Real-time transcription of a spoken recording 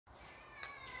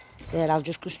There, I'll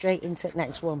just go straight into the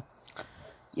next one.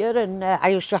 Yeah, and I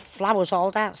used to have flowers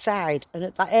all outside, and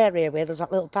at that area where there's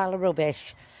that little pile of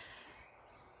rubbish,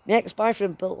 my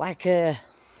ex-boyfriend built like a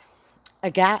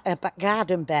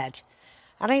garden bed,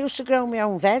 and I used to grow my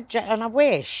own veg, and I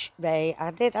wish, Ray,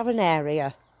 I did have an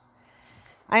area.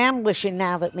 I am wishing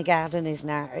now that my garden was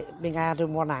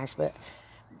nice, but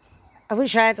I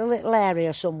wish I had a little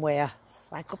area somewhere,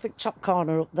 like up in the top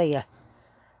corner up there.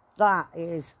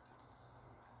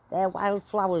 They're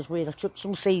wildflowers where I took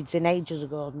some seeds in ages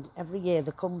ago, and every year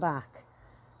they come back.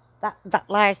 That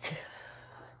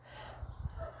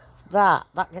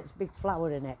gets big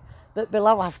flower in it. But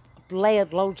below I've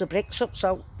layered loads of bricks up,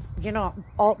 so, you know,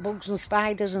 all bugs and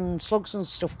spiders and slugs and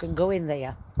stuff can go in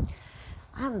there.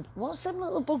 And what's them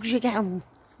little bugs you get on?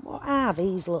 What are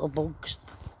these little bugs?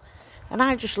 And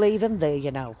I just leave them there,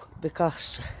 you know,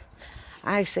 because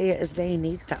I see it as they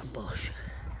need that bush.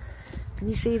 Can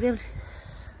you see them?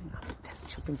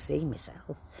 I can see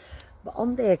myself. But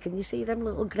on there, can you see them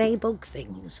little grey bug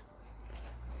things?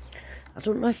 I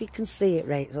don't know if you can see it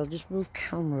right, so I'll just move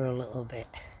camera a little bit.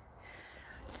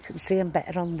 You can see them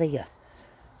better on there.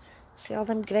 See all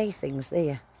them grey things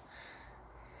there?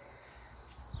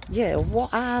 Yeah,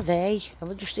 what are they? Are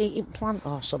they just eating plant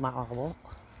or something or what?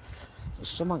 There's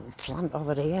some plant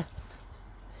over here.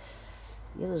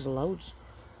 Yeah, there's loads.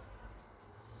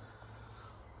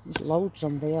 There's loads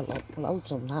on there,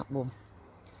 loads on that one.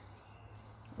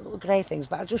 Little grey things,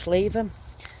 but I just leave them.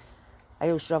 I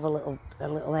used to have a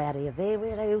little area there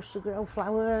where I used to grow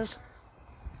flowers.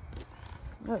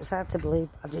 No, it's hard to believe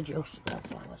I did used to grow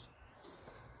flowers.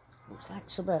 Looks like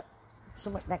something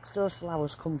next door's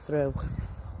flowers come through.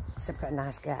 Except I've got a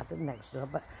nice garden next door,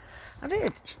 but I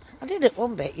did it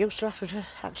one bit. Used to have to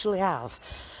actually have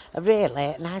a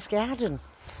really nice garden,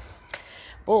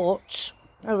 but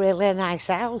a really nice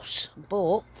house.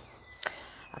 But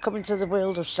I come into the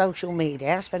world of social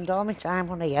media. I spend all my time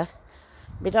on here.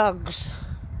 My dogs,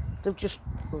 they've just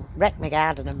wrecked my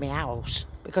garden and my house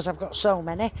because I've got so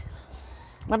many.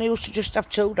 When I used to just have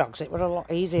 2 dogs, it was a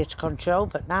lot easier to control,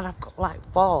 but now I've got like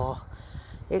 4.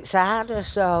 It's harder,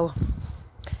 so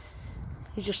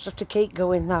you just have to keep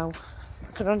going now.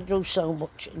 I can only do so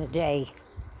much in a day.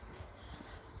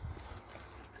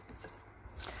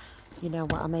 You know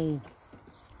what I mean?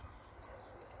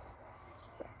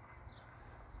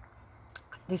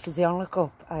 This is the only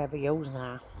cup I ever use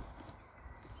now.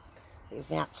 It's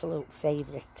my absolute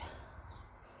favourite.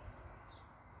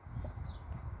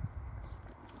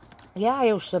 Yeah, I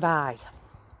used to buy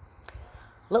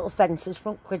little fences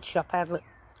from Quid Shop. I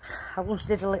once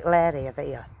did a little area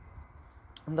there,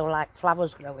 and there were like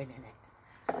flowers growing in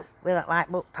it, where that like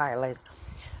book pile is,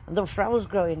 and there were flowers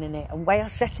growing in it. And where I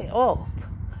set it up,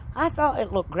 I thought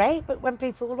it looked great, but when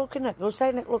people were looking at it, they were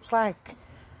saying it looks like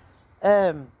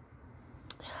where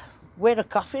a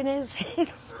coffin is.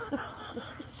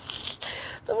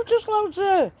 There were just loads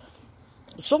of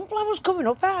sunflowers coming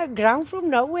up out of the ground from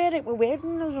nowhere. It were weird,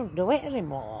 and I don't do it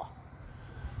anymore.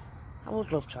 I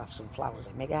would love to have some flowers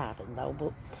in my garden though,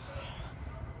 but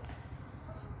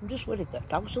I'm just worried that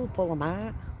dogs will pull them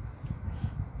out.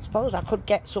 I suppose I could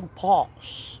get some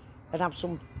pots and have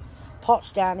some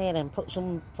pots down here and put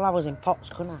some flowers in pots,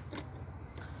 couldn't I?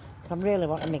 Because I'm really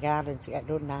wanting my garden to get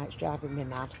done now. It's driving me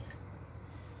mad.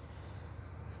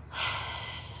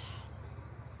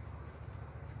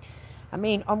 I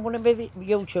mean, on one of my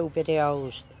YouTube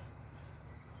videos,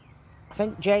 I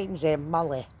think James and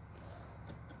Molly,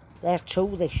 they're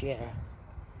 2 this year.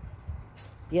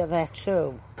 Yeah, they're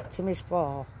 2. Timmy's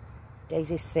 4.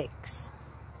 Daisy's 6.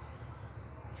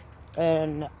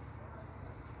 And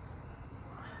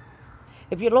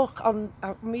if you look on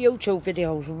my YouTube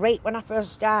videos, right when I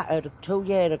first started 2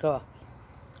 years ago,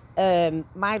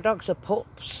 my dogs are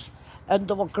pups, and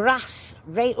there were grass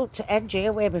right up to edge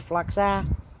here where my flags are.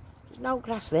 There's no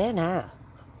grass there now.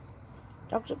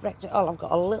 Dogs have wrecked it all. I've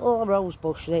got a little rose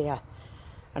bush there,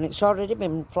 and it's already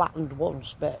been flattened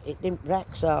once, but it didn't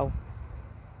wreck, so,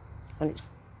 and it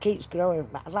keeps growing.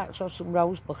 But I'd like to have some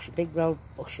rose bush, big rose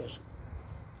bushes.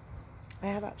 I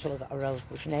have actually got a rose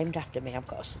bush named after me. I've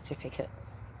got a certificate.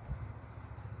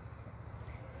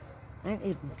 I ain't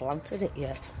even planted it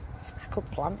yet. I could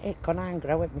plant it, couldn't I, and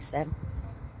grow it myself.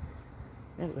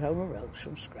 I've grown a rose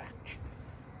from scratch.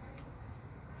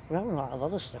 Grown a lot of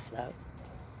other stuff though.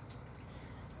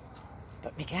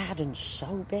 But my garden's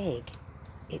so big,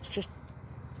 it's just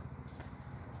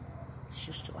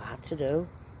too hard to do.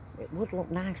 It would look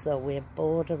nice though, we're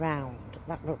bored around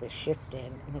that rubbish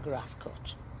shifting and the grass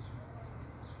cut.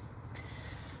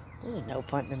 There's no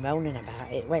point in moaning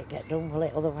about it. It won't get done, will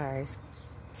it, otherwise?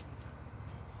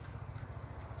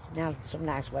 Now there's some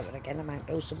nice weather again, I might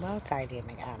do some more tidying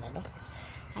my garden up.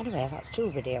 Anyway, that's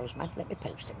 2 videos, man. Let me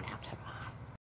post them now tomorrow.